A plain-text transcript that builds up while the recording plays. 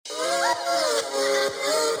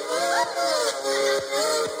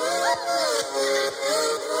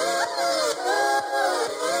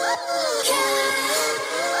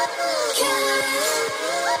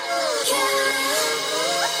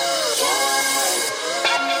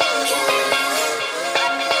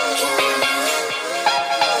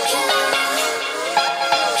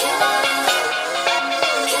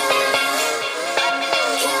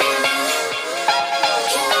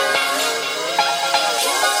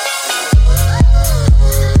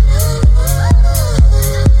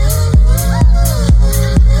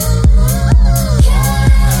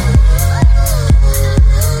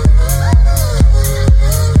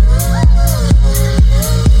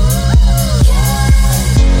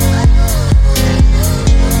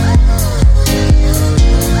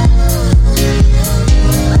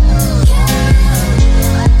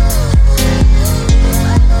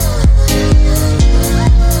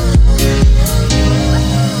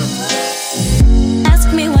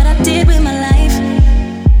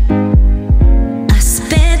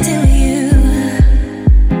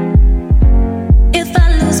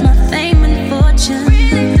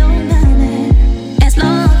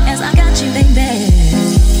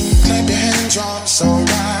Clap your hands, you're so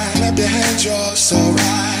right. Clap your hands, you're so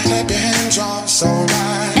right. Clap your hands, you're so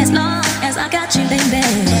right. As long as I got you, baby.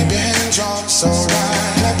 Clap your hands, you're so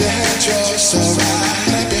right. Clap your hands, you're so right.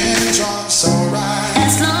 Clap your hands, you're so right.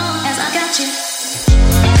 As long as I got you.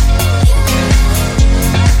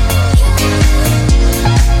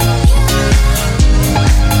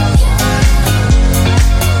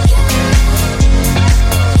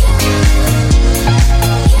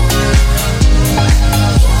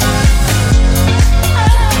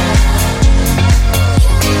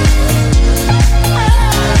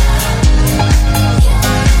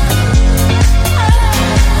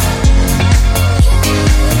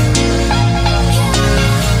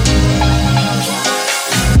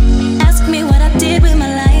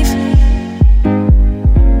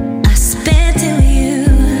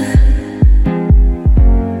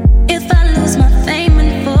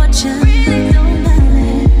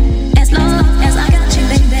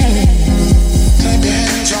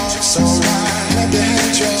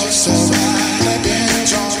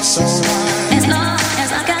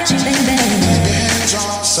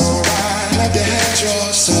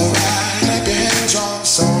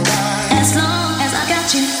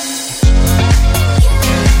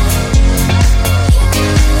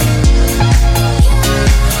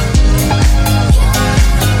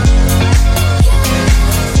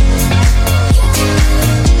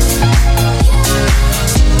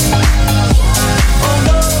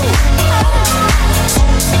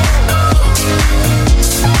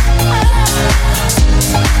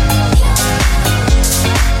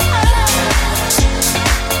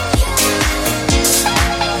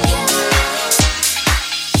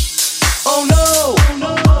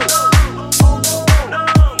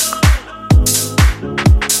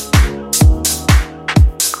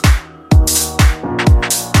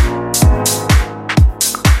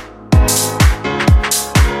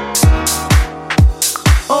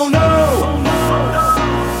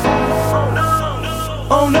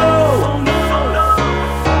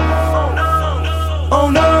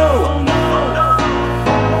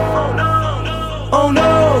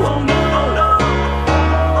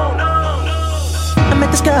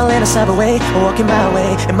 Subway, walking my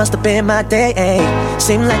way, it must have been my day.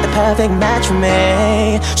 Seemed like the perfect match for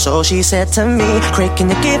me. So she said to me, Craig, can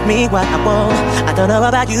you give me what I want? I don't know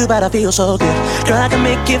about you, but I feel so good. Girl, I can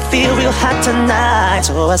make you feel real hot tonight.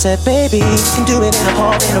 So I said, baby, you can do it in a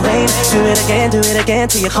pour, in the rain. Do it again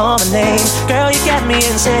till you call my name. Girl, you got me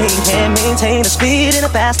insane. Can't maintain the speed in a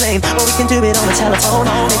fast lane. Or we can do it on the telephone.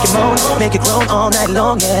 Make it moan, make it groan all night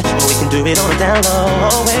long, yeah. Or we can do it on the down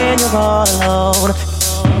low when you're all alone.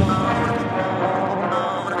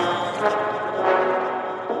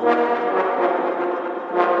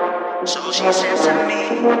 So she said to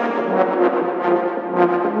me,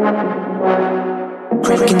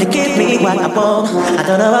 Craig, can you give me what I want? I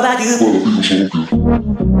don't know about you,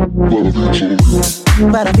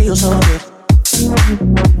 but I feel so good.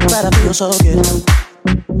 But I feel so good.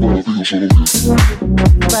 But I feel so good.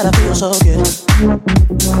 But I feel so good.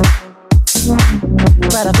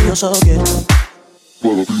 But I feel so good.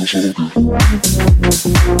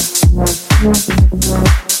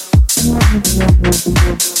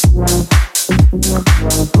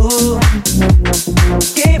 Ooh,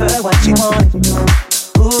 gave her what she wanted.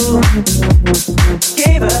 Ooh,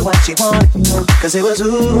 gave her what she wanted. Cause it was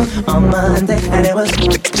ooh on Monday, and it was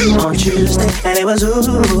on Tuesday, and it was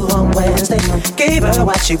ooh on Wednesday. Gave her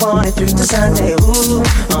what she wanted through to Sunday. Ooh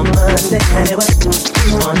on Monday, and it was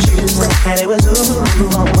on Tuesday, and it was ooh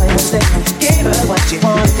on Wednesday. Gave her what she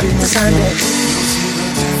wanted through to Sunday.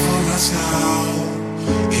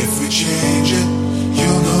 If we change it,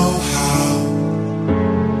 you'll know how.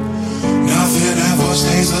 Nothing ever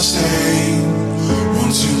stays the same.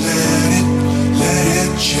 Once you let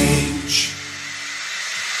it change.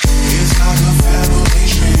 It's like a family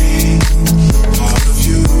train. Part of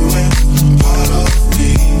you and part of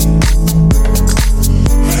me.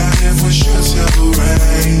 And if we should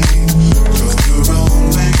separate, go your own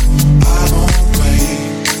way, I won't wait.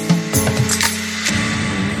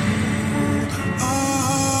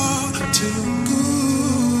 Too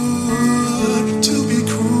good to be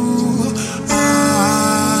cruel. I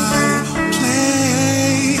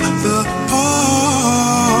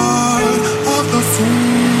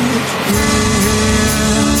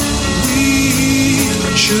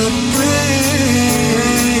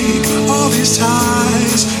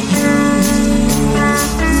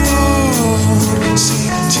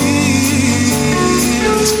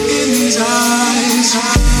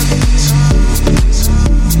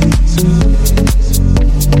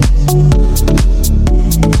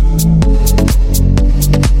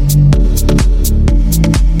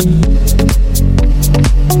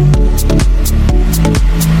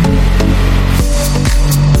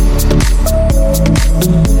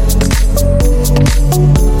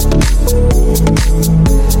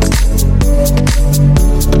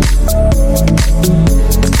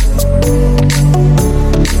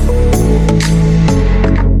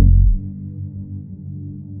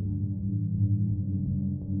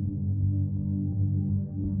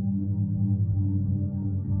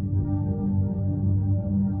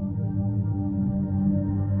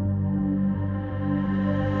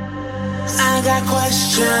I got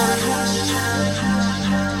questions.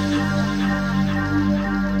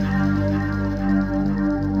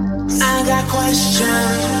 I got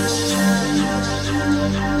questions.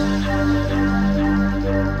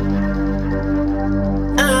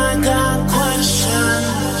 I got questions.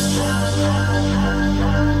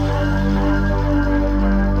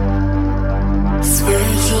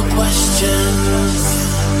 Spiritual questions.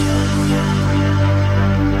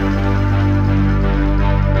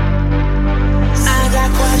 I got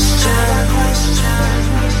questions.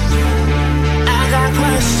 I got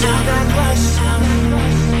questions.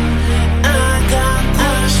 I got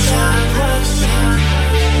questions.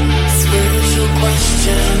 Spiritual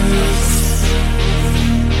questions.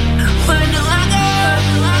 Where do I go?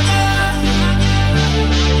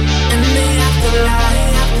 In the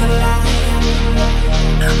afterlife.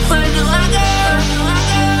 Where do I go?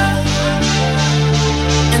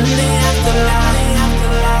 In the afterlife.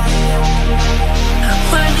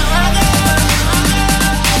 Where do I go?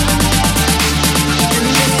 In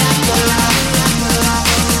the afterlife.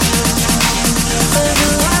 Where do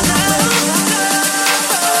I go?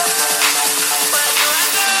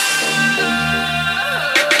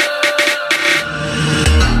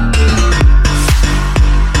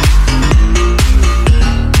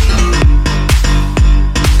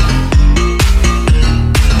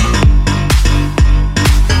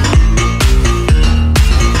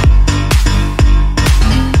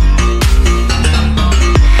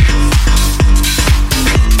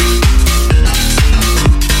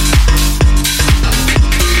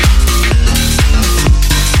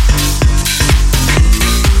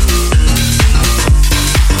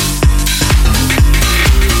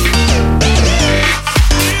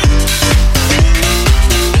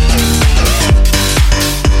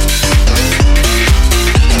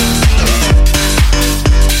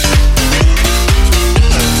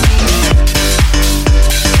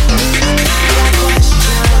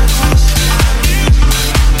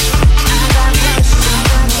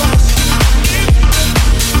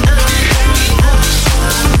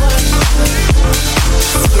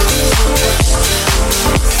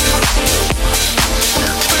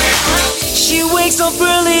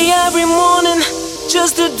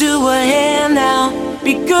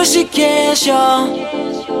 She cares, y'all.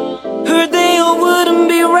 Her day wouldn't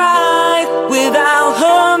be right without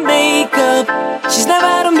her makeup. She's never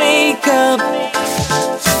out of makeup.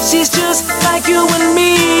 She's just like you and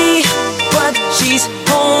me, but she's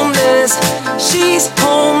homeless. She's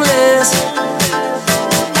homeless.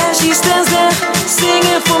 And she stands there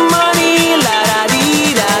singing for money. La da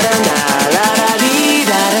dee da da da, la da dee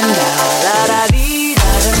da da da, la da dee da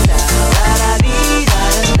da da, la da dee da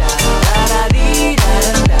da da, la da dee da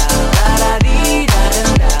da da.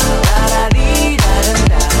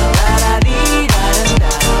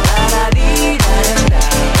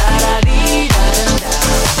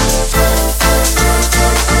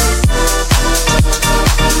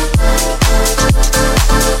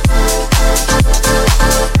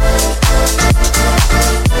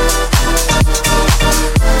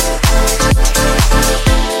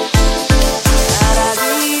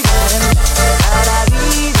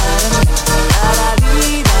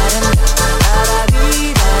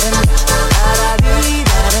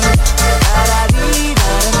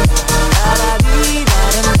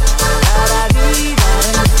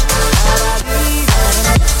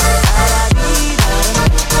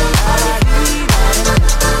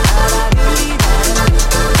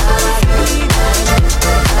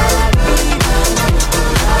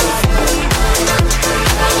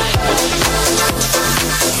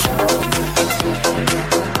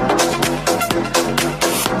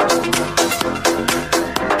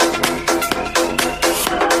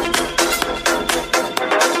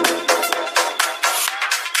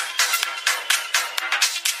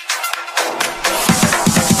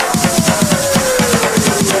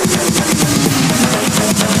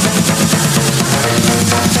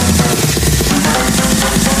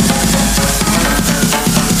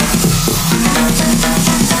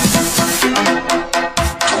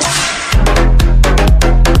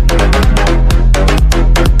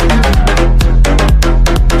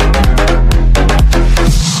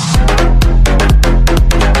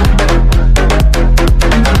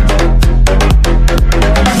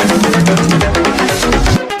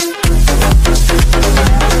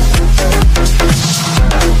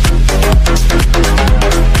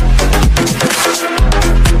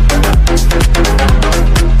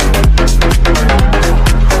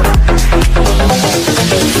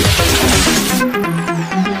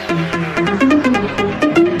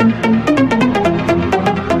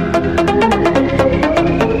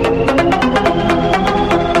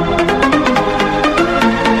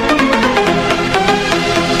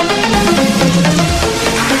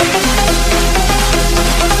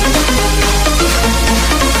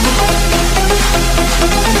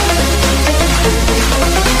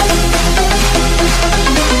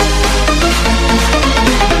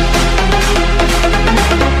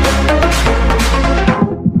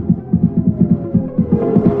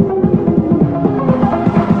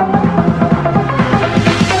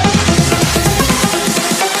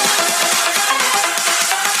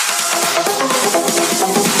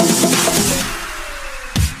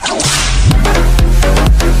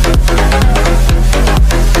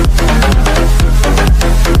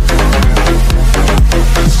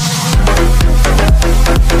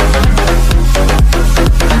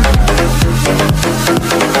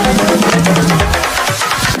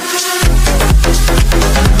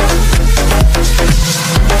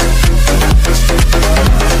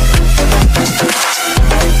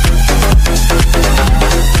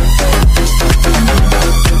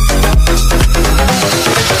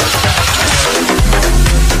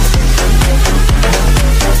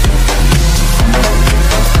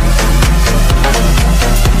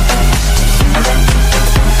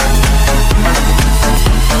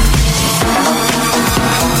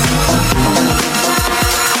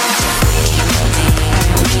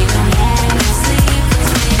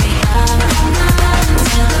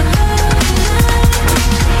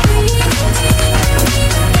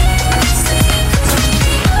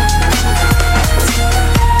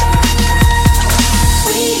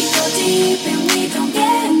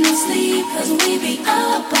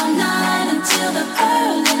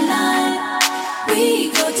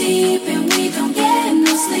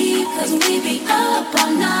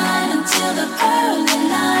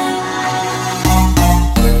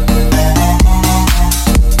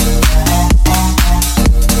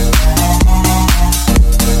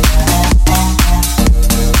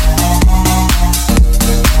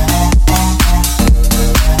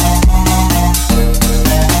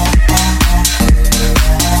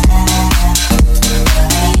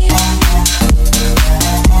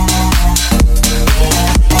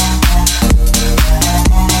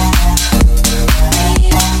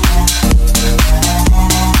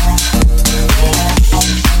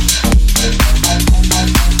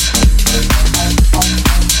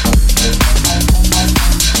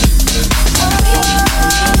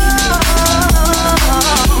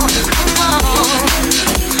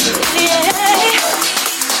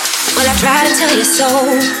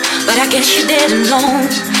 But I guess you didn't know.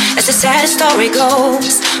 As the sad story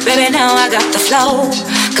goes, baby, now I got the flow.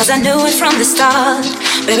 Cause I knew it from the start,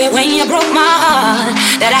 baby, when you broke my heart,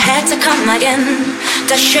 that I had to come again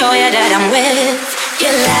to show you that I'm with.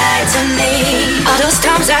 You lied to me. All those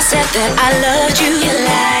times I said that I loved you, you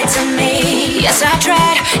lied to me. Yes, I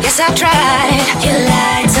tried, yes, I tried. You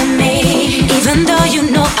lied to me. Even though you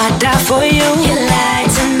know I'd die for you, you lied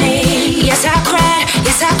to me. Yes, I cried,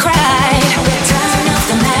 yes, I cried. Return of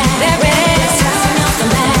the man, there is. Return of the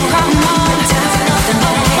man, come on. Return of the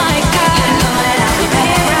man, oh my God. You know that I'll be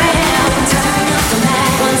back right now. Return of the man,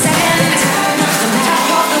 once again. Return of the man, top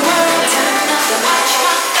of the world. Return of the watch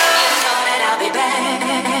my girl. You know that I'll be back.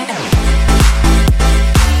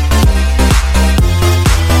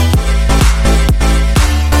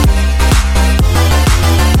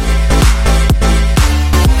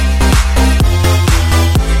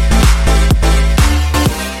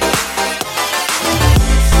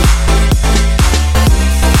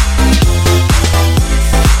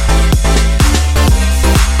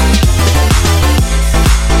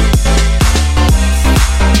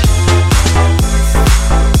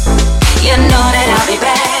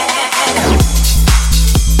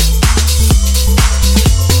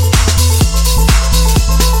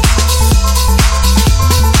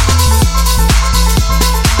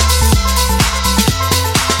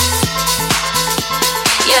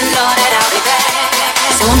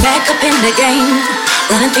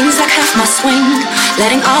 Running things like half my swing,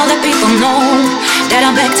 letting all the people know that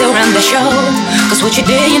I'm back to run the show. Cause what you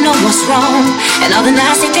did, you know what's wrong, and all the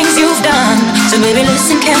nasty things you've done. So baby,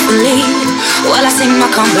 listen carefully while I sing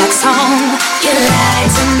my comeback song. You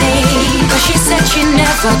lied to me, cause she said she'd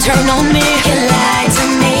never turn on me. You lied to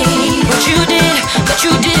me, but you did, but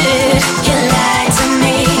you did. You lied to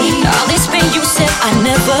me, all this pain you said I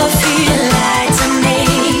never feel. You lied to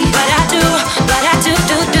me, but I do, but I do.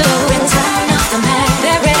 Return of the man.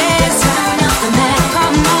 There is return of the man.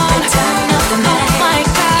 Come on, return of the man. Oh my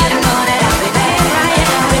God, you know that I'll be back right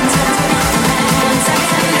now. Return of the man. Once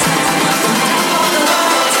again, return of the man. All the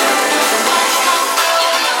world, return of the watch my girl.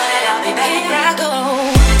 You know that I'll be back. Here I go.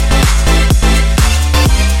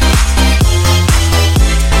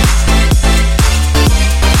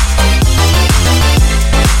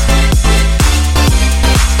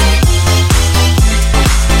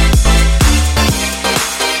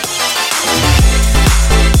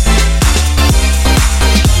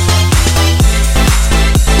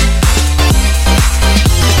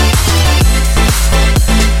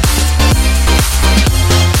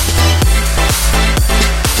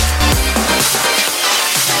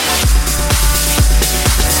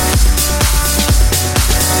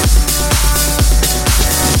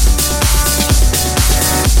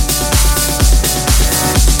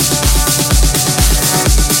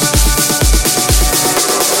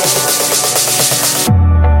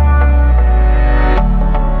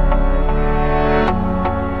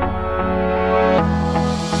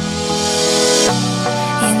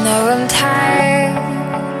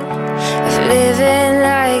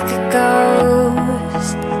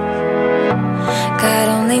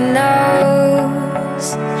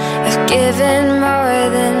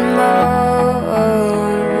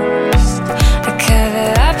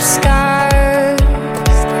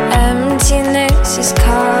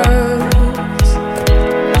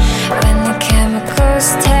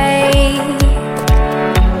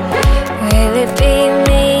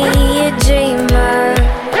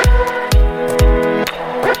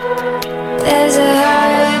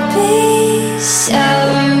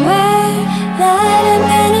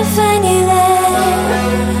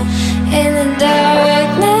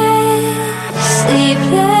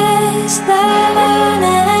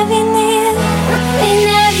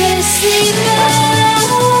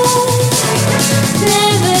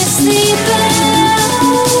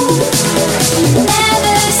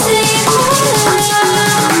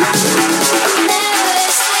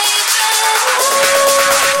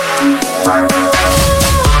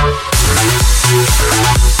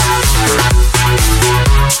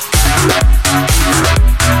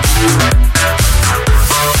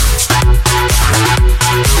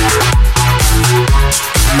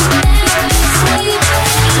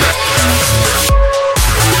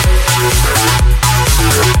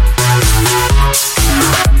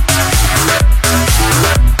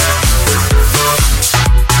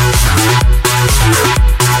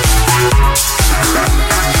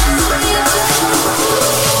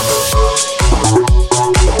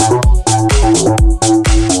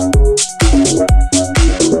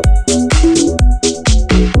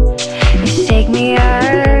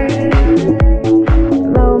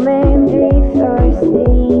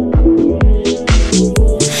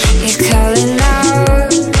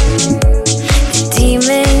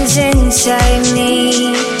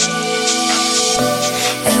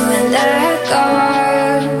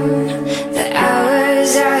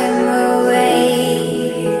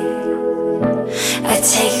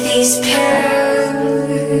 take these pills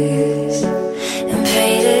and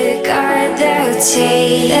pray to God they'll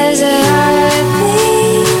take. There's a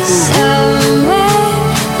heartbeat somewhere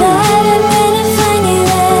that I'm gonna find you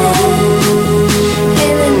there.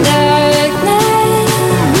 In the darkness,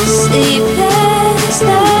 sleepless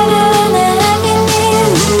night alone and I can hear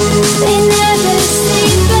we never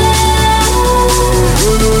sleep alone,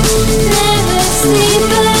 never sleep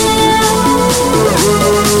alone,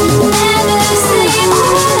 never sleep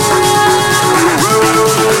alone,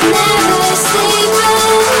 never sleep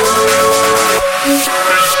alone.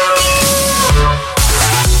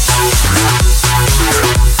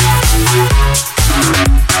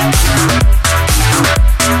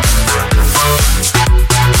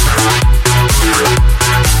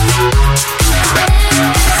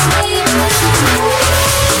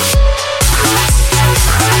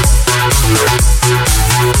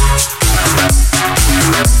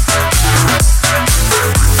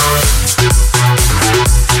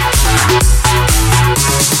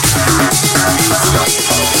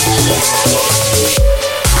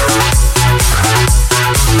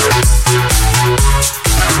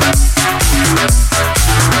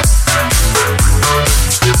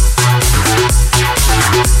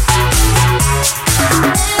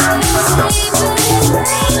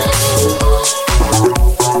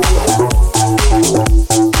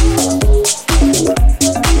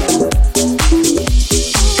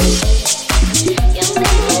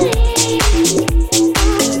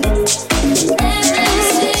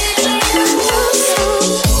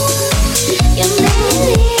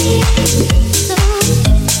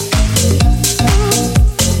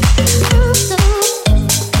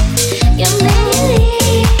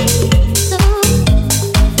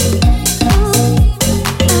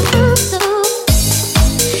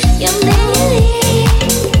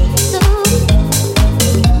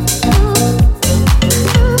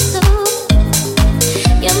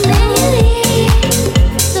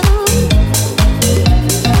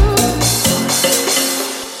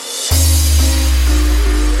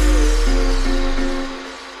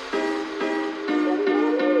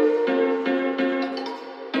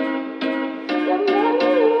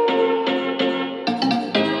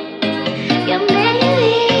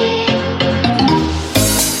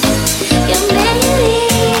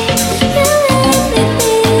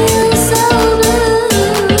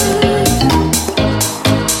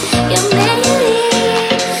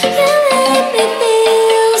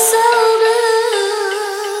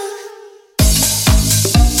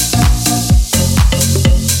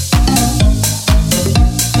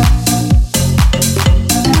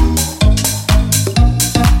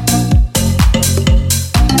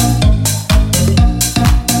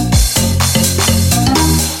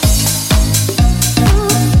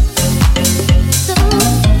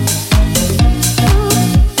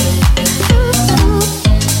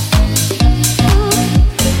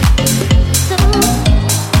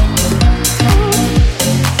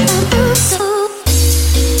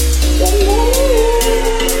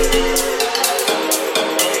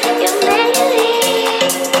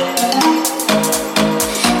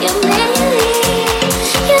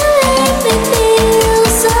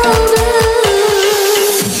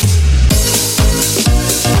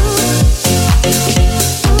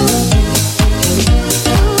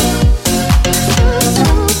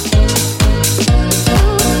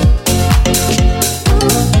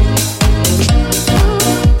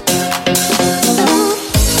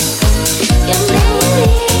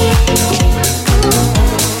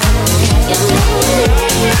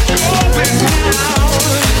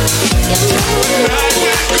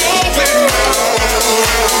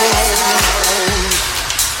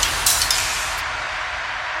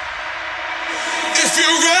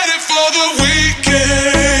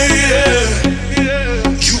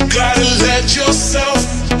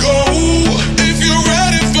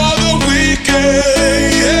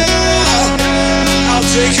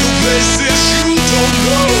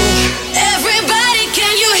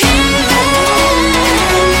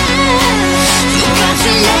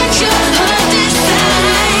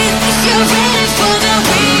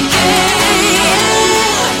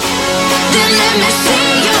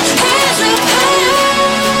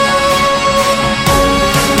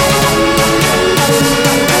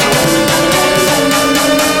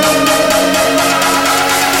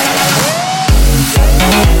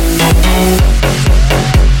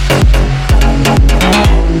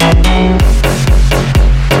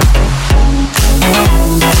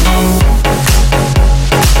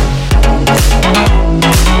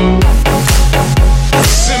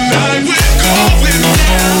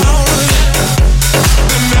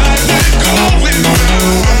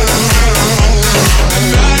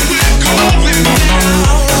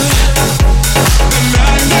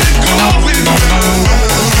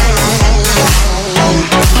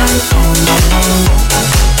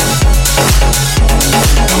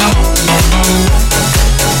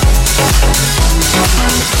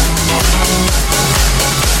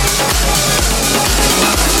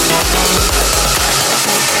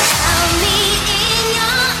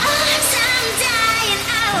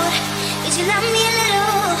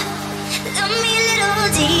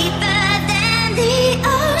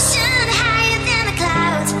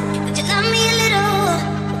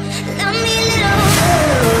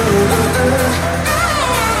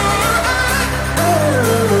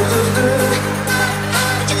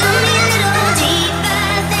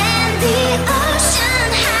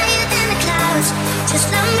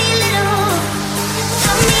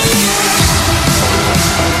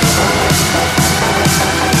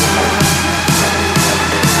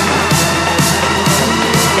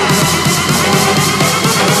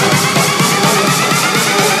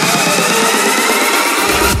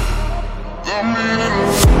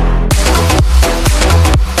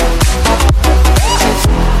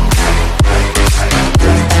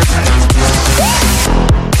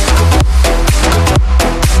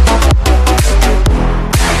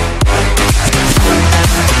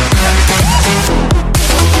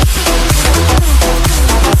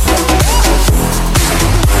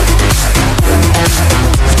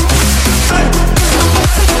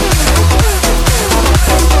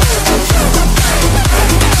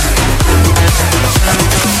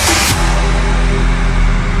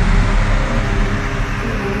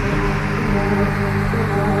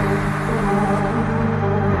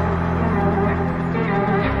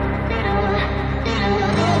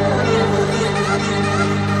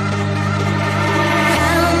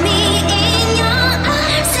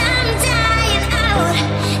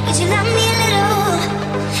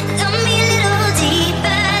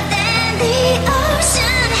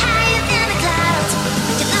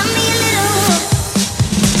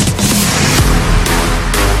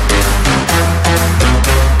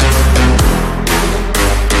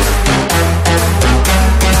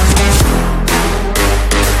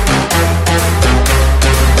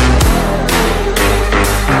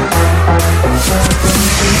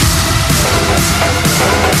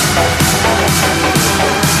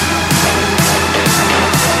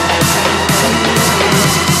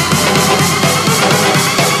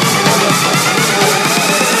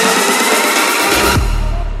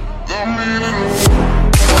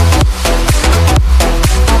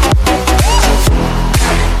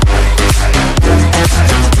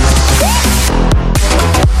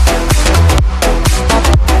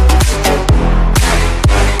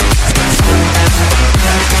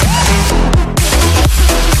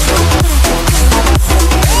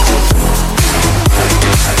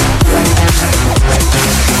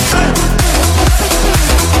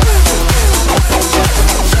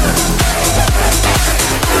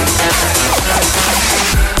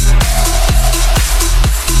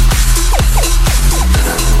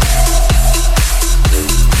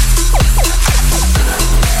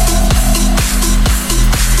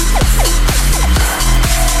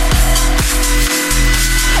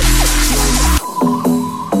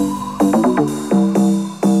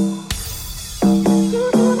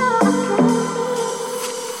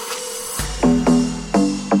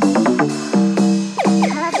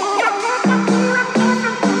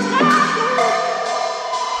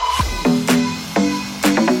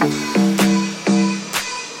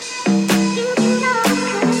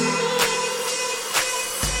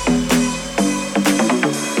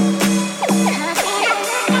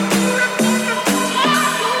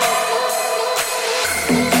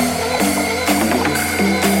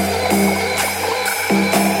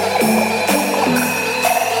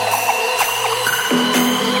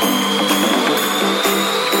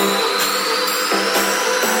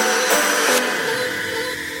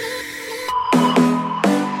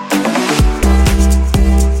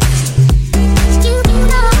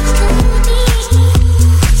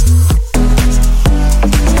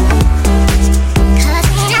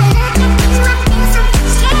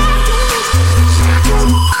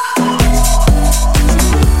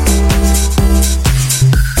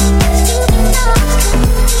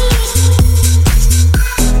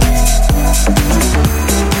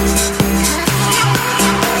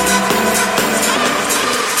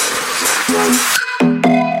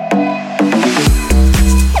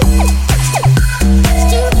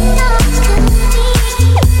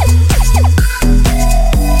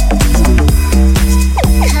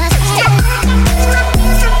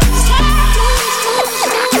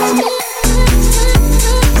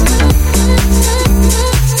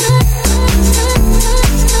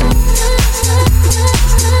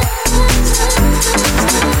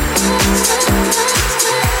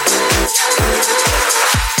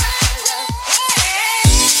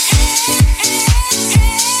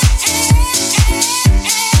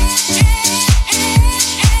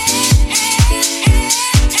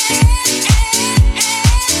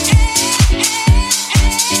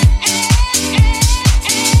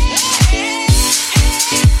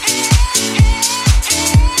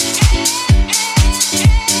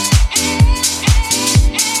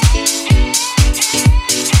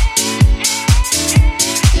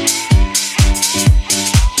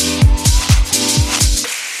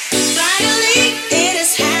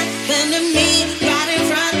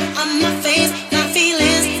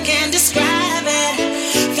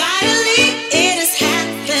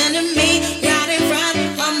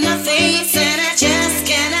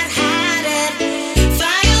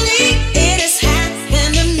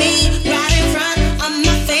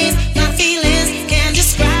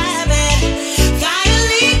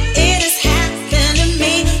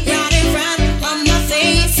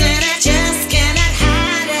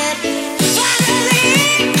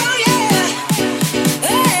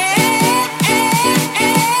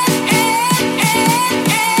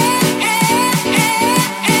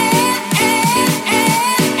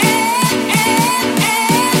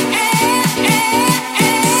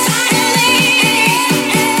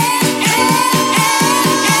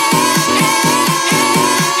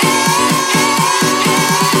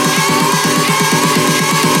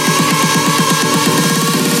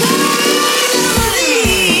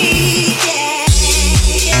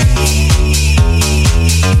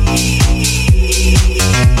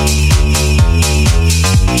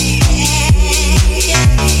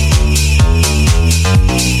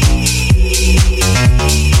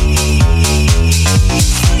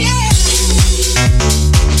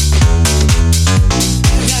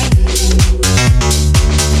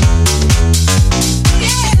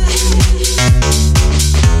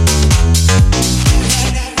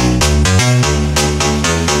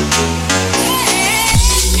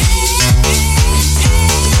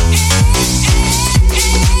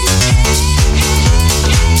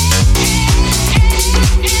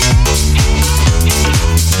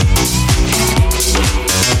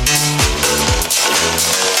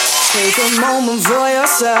 Take a moment for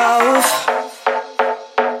yourself.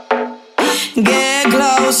 Get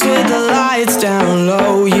close with the lights down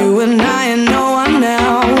low. You and I and no one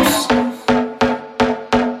else.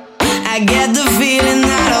 I get the feeling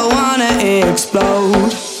that I wanna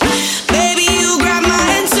explode. Baby, you grab my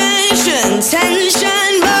attention.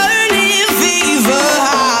 Tension, burning fever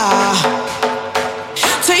high.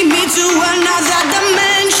 Take me to another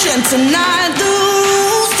dimension. Tonight the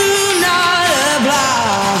rules do not apply.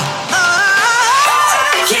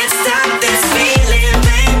 I can't stop this feeling,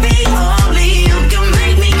 baby. Only you can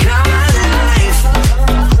make me come alive.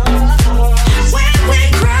 When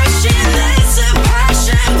we're crashing, there's a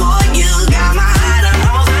passion. Boy, you got my heart on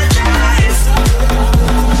overdrive.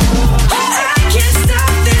 I can't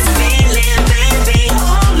stop this feeling, baby.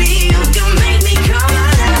 Only you can make me come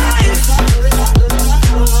alive.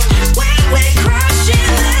 When we're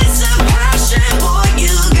crashing, there's a passion. Boy,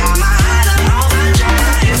 you got my heart on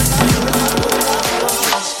overdrive.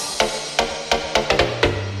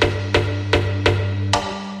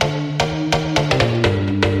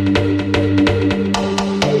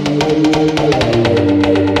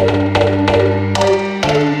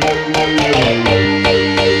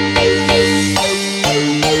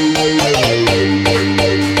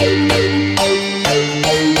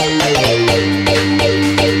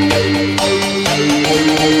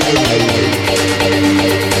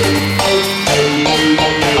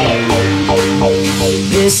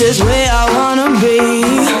 This is where I wanna be.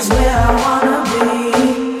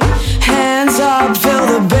 Hands up, feel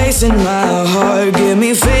the bass in my heart. Give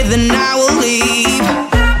me faith and I will leave.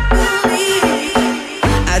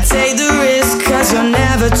 I take the risk cause you're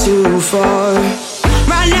never too far.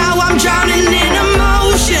 Right now I'm drowning in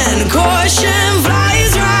emotion. Caution,